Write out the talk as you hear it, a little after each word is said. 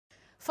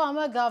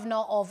Former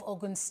Governor of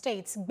Ogun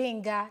State,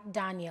 Gbenga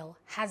Daniel,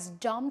 has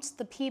dumped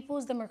the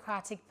People's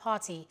Democratic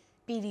Party,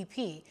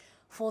 PDP,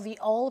 for the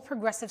All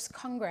Progressives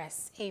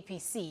Congress,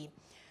 APC.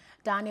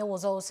 Daniel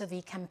was also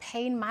the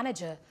campaign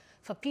manager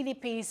for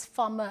PDP's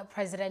former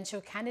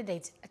presidential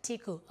candidate,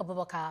 Atiku.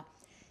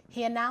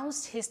 He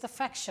announced his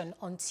defection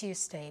on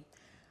Tuesday.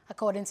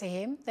 According to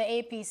him, the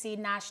APC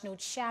national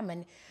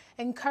chairman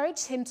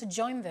encouraged him to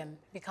join them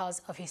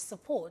because of his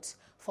support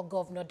for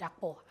Governor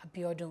Dapo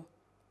Abiodun.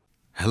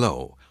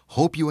 Hello,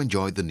 hope you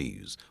enjoyed the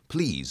news.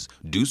 Please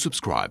do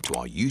subscribe to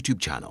our YouTube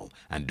channel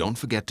and don't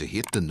forget to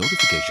hit the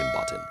notification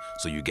button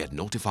so you get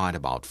notified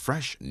about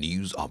fresh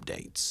news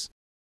updates.